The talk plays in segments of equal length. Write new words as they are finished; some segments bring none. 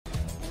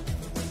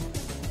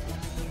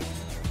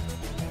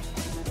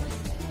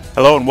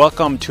Hello and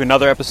welcome to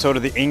another episode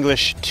of the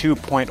English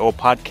 2.0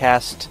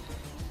 podcast.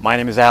 My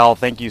name is Al.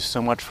 Thank you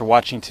so much for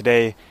watching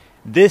today.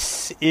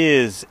 This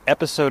is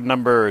episode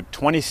number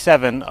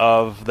 27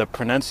 of the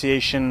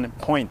Pronunciation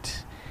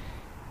Point.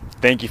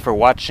 Thank you for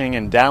watching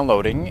and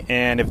downloading.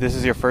 And if this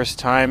is your first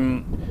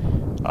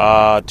time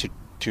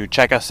to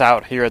check us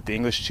out here at the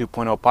English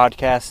 2.0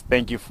 podcast,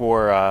 thank you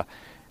for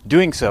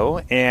doing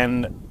so.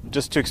 And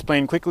just to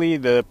explain quickly,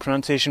 the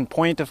Pronunciation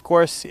Point, of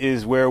course,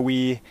 is where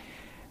we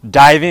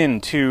dive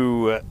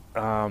into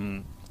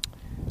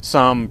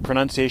some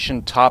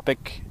pronunciation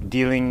topic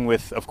dealing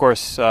with, of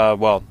course,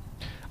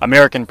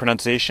 American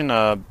pronunciation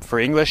for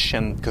English,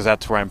 and because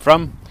that's where I'm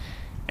from.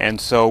 And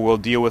so we'll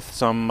deal with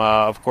some,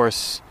 of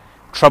course,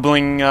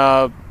 troubling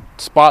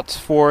spots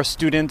for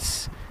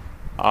students,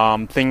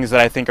 things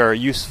that I think are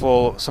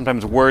useful,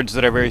 sometimes words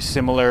that are very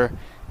similar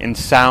in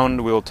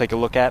sound we'll take a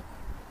look at.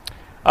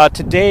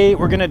 Today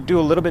we're going to do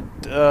it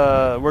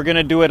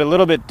a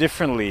little bit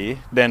differently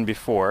than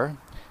before.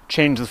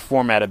 Change the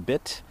format a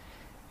bit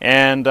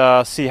and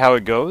see how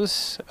it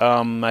goes.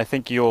 I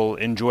think you'll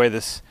enjoy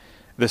this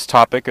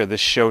topic or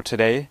this show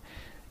today.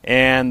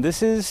 And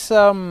this is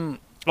a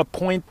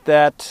point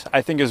that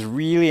I think is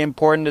really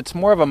important. It's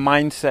more of a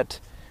mindset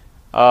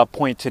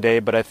point today,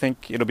 but I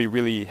think it'll be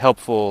really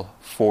helpful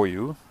for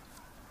you.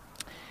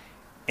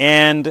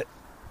 And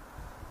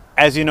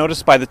as you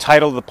notice by the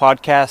title of the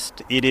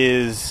podcast, it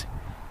is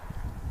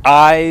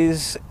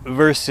eyes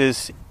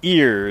versus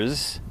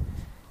ears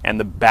and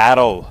the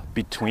battle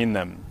between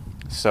them.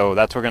 So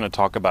that's what we're going to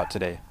talk about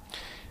today.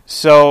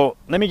 So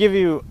let me give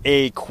you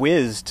a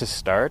quiz to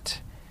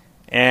start.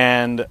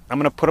 And I'm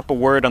going to put up a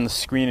word on the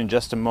screen in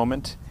just a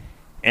moment.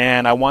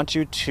 And I want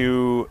you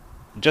to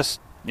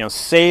just,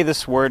 say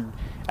this word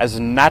as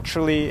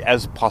naturally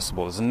as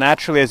possible, as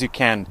naturally as you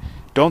can.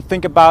 Don't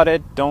think about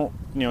it. Don't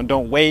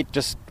wait.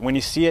 Just when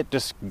you see it,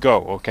 just go,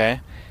 okay?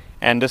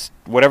 And just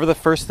whatever the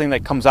first thing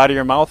that comes out of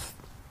your mouth,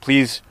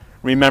 please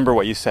remember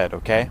what you said,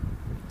 okay?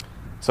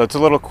 So it's a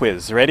little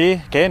quiz.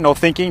 Ready? Okay, no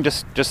thinking,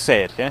 just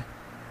say it, okay?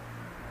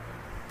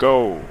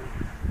 Go.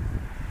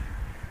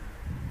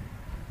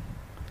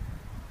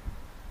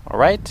 All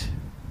right.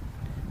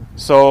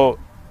 So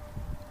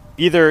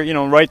either,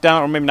 write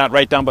down, or maybe not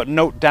write down, but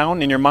note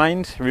down in your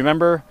mind.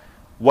 Remember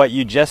what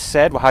you just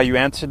said, how you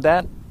answered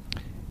that.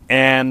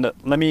 And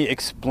let me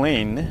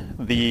explain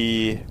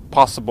the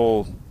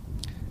possible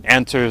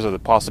answers or the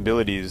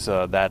possibilities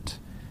that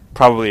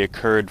probably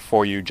occurred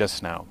for you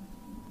just now.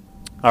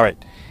 All right.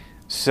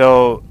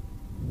 So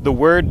the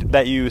word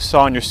that you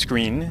saw on your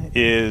screen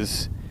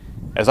is,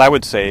 as I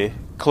would say,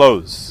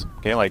 clothes.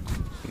 Okay, like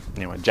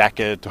a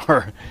jacket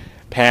or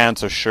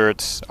pants or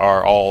shirts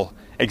are all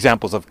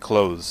examples of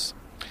clothes.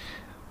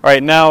 All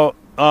right, now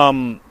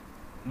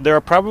there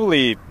are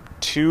probably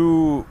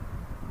two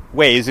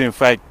ways. And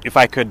if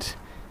I could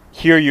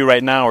hear you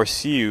right now or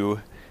see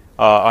you,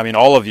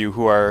 all of you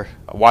who are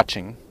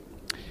watching,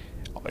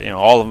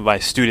 all of my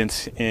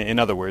students, in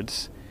other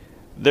words.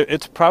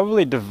 It's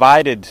probably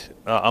divided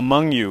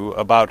among you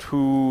about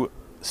who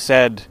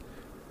said,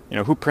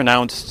 who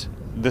pronounced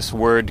this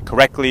word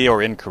correctly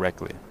or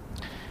incorrectly.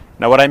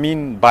 Now, what I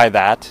mean by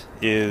that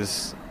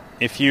is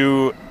if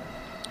you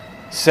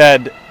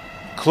said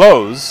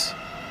clothes,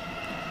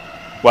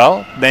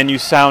 well, then you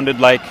sounded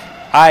like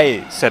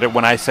I said it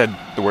when I said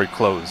the word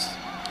clothes.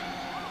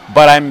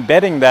 But I'm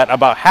betting that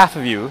about half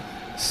of you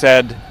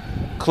said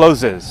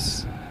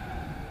closes.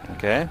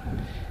 Okay?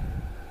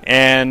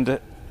 And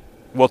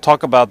we'll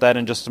talk about that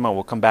in just a moment.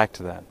 We'll come back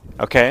to that.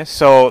 Okay,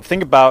 so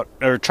think about,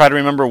 or try to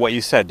remember what you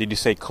said. Did you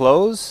say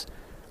close,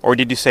 or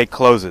did you say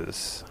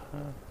closes?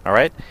 All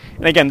right?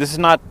 And again, this is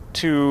not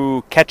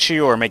to catch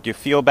you or make you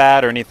feel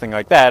bad or anything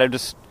like that.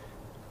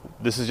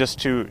 This is just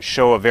to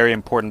show a very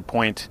important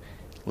point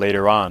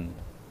later on.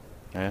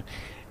 Okay?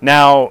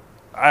 Now,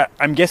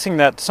 I'm guessing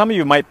that some of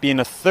you might be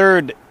in a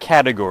third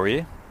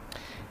category,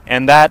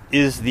 and that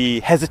is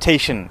the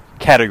hesitation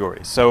category.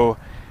 So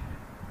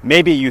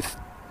maybe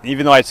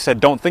even though I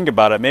said don't think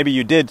about it, maybe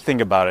you did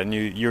think about it, and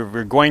you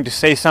were going to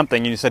say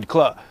something, and you said,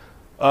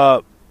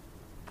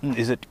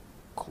 is it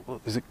close?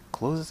 Is it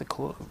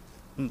close?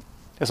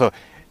 So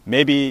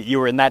maybe you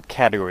were in that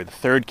category, the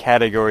third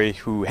category,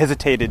 who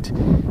hesitated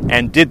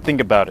and did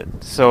think about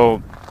it.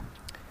 So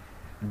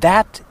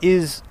that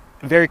is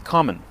very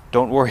common.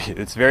 Don't worry,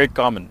 it's very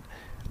common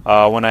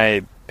when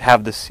I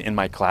have this in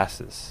my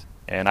classes.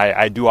 And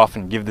I do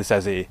often give this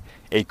as a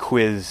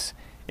quiz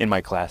in my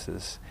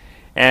classes.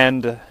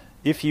 And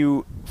if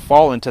you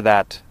fall into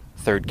that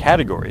third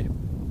category,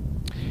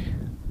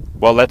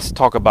 well, let's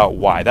talk about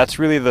why. That's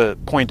really the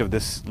point of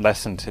this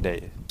lesson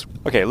today.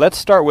 Okay, let's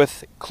start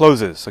with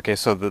closes. Okay,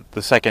 so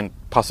the second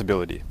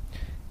possibility.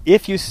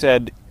 If you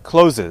said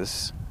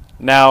closes,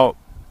 now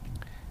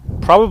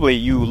probably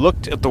you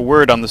looked at the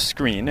word on the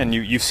screen, and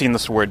you've seen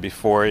this word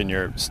before in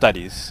your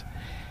studies,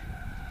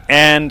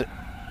 and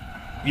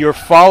you're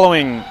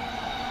following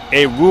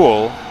a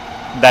rule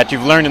that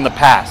you've learned in the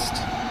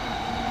past.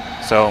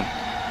 So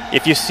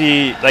if you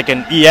see like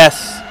an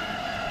ES,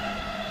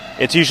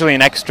 it's usually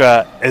an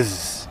extra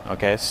is.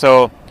 Okay,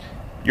 so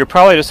you're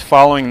probably just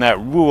following that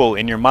rule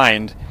in your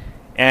mind.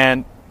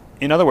 And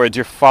in other words,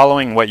 you're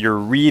following what you're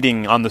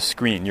reading on the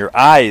screen. Your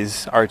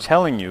eyes are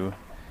telling you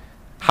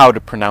how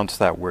to pronounce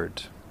that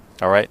word.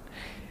 All right?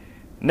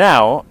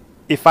 Now,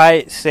 if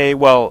I say,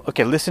 well,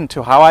 okay, listen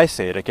to how I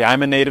say it. Okay,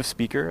 I'm a native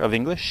speaker of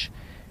English,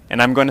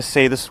 and I'm going to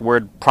say this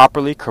word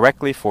properly,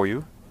 correctly for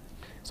you.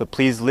 So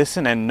please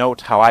listen and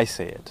note how I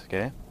say it,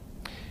 okay?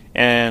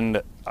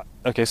 And,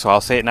 okay, so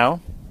I'll say it now.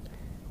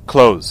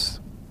 Close.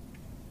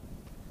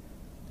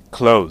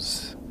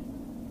 Close.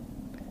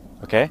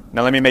 Okay,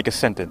 now let me make a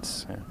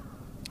sentence.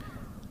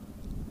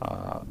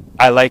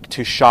 I like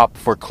to shop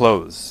for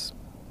clothes.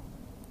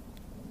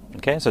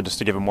 Okay, so just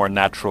to give a more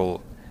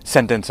natural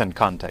sentence and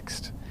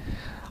context.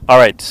 All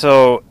right,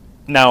 so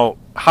now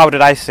how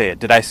did I say it?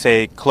 Did I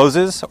say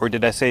closes or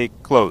did I say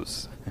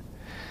close?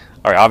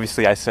 All right,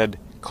 obviously I said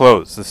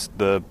close.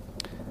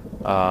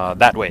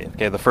 That way.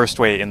 Okay, the first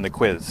way in the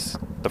quiz,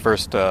 the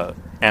first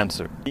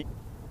answer.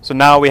 So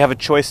now we have a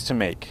choice to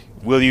make.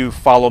 Will you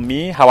follow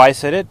me how I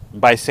said it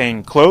by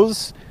saying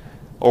close,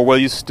 or will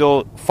you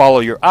still follow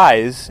your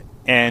eyes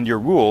and your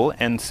rule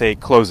and say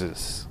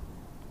closes?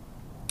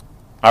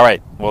 All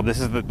right. Well, this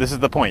is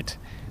the point.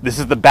 This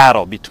is the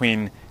battle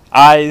between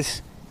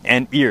eyes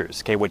and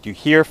ears. Okay, what you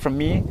hear from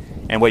me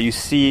and what you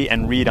see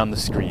and read on the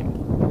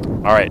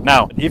screen. All right.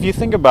 Now, if you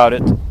think about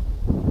it,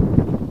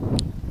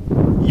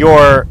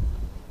 your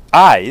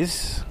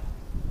eyes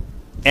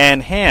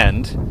and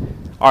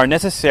hand are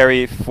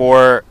necessary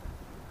for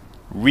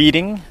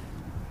reading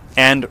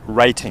and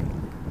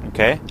writing.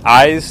 Okay?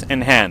 Eyes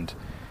and hand.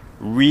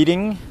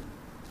 Reading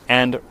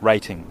and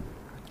writing.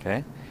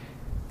 Okay?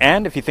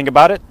 And if you think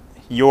about it,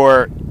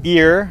 your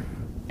ear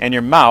and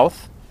your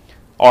mouth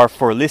are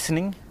for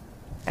listening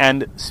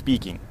and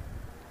speaking.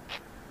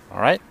 All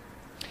right?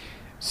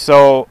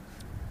 So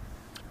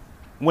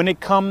when it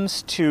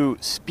comes to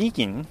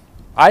speaking,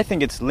 I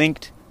think it's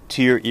linked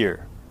to your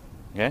ear.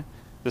 Okay?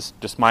 This is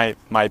just my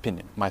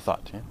opinion, my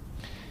thought. Yeah?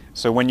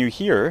 So when you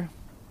hear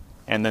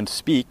and then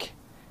speak,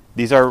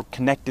 these are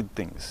connected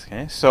things.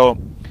 Okay? So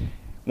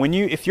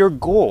if your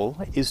goal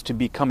is to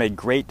become a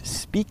great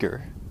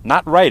speaker,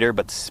 not writer,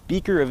 but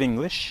speaker of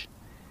English,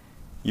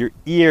 your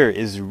ear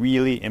is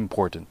really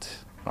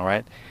important. All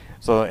right?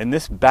 So in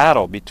this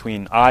battle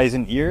between eyes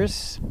and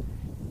ears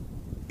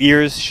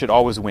should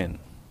always win.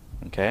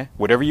 Okay?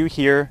 Whatever you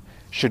hear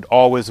should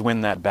always win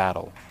that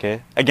battle.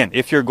 Okay? Again,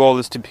 if your goal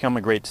is to become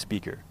a great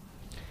speaker.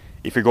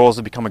 If your goal is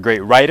to become a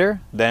great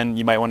writer, then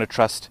you might want to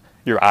trust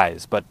your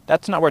eyes. But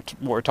that's not what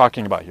we're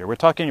talking about here. We're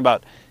talking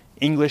about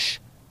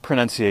English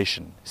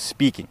pronunciation,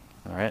 speaking.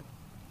 All right?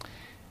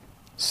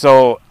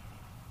 So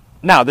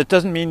now, that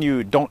doesn't mean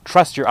you don't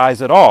trust your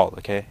eyes at all.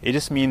 Okay? It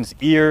just means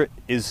ear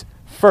is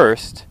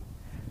first,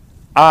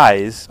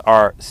 eyes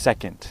are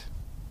second.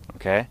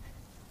 Okay?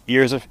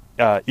 Ears are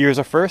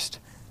first,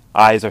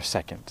 eyes are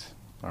second.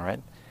 All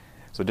right?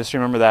 So just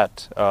remember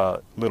that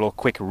little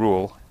quick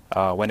rule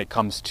when it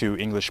comes to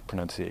English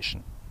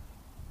pronunciation.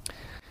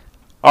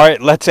 All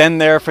right, let's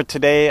end there for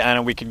today.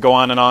 And we could go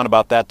on and on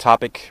about that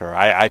topic, or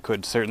I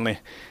could certainly.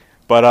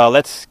 But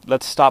let's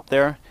stop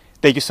there.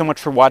 Thank you so much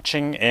for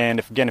watching. And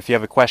if you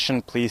have a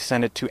question, please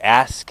send it to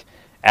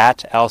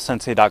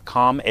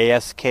ask@alsensei.com,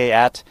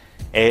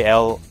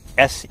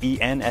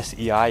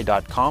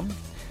 ask@alsensei.com.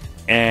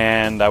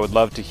 And I would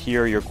love to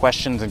hear your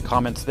questions and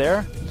comments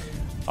there.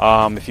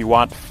 If you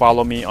want,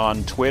 follow me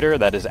on Twitter.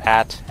 That is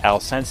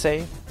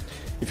 @alsensei.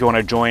 If you want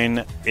to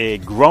join a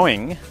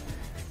growing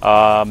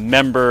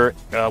member,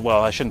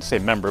 well, I shouldn't say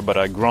member, but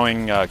a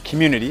growing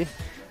community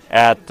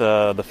at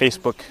the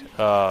Facebook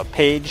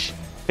page,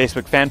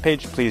 Facebook fan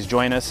page, please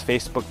join us,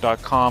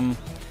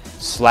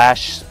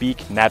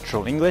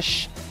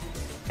 facebook.com/speaknaturaleNglish.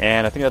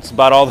 And I think that's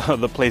about all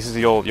the places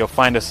you'll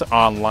find us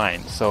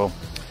online. So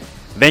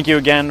thank you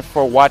again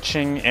for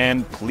watching,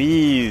 and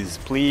please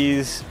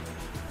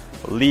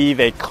leave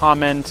a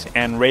comment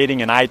and rating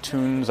in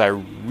iTunes. I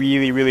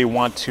really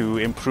want to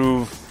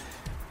improve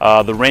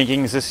the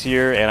rankings this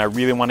year, and I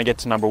really want to get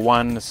to number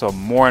 1 so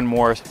more and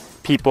more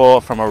people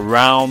from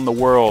around the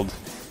world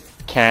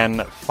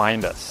can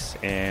find us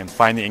and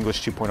find the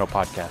English 2.0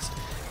 podcast.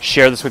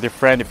 Share this with your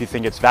friend if you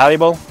think it's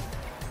valuable.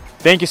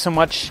 Thank you so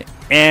much,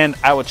 and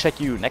I will check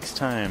you next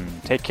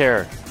time. Take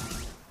care.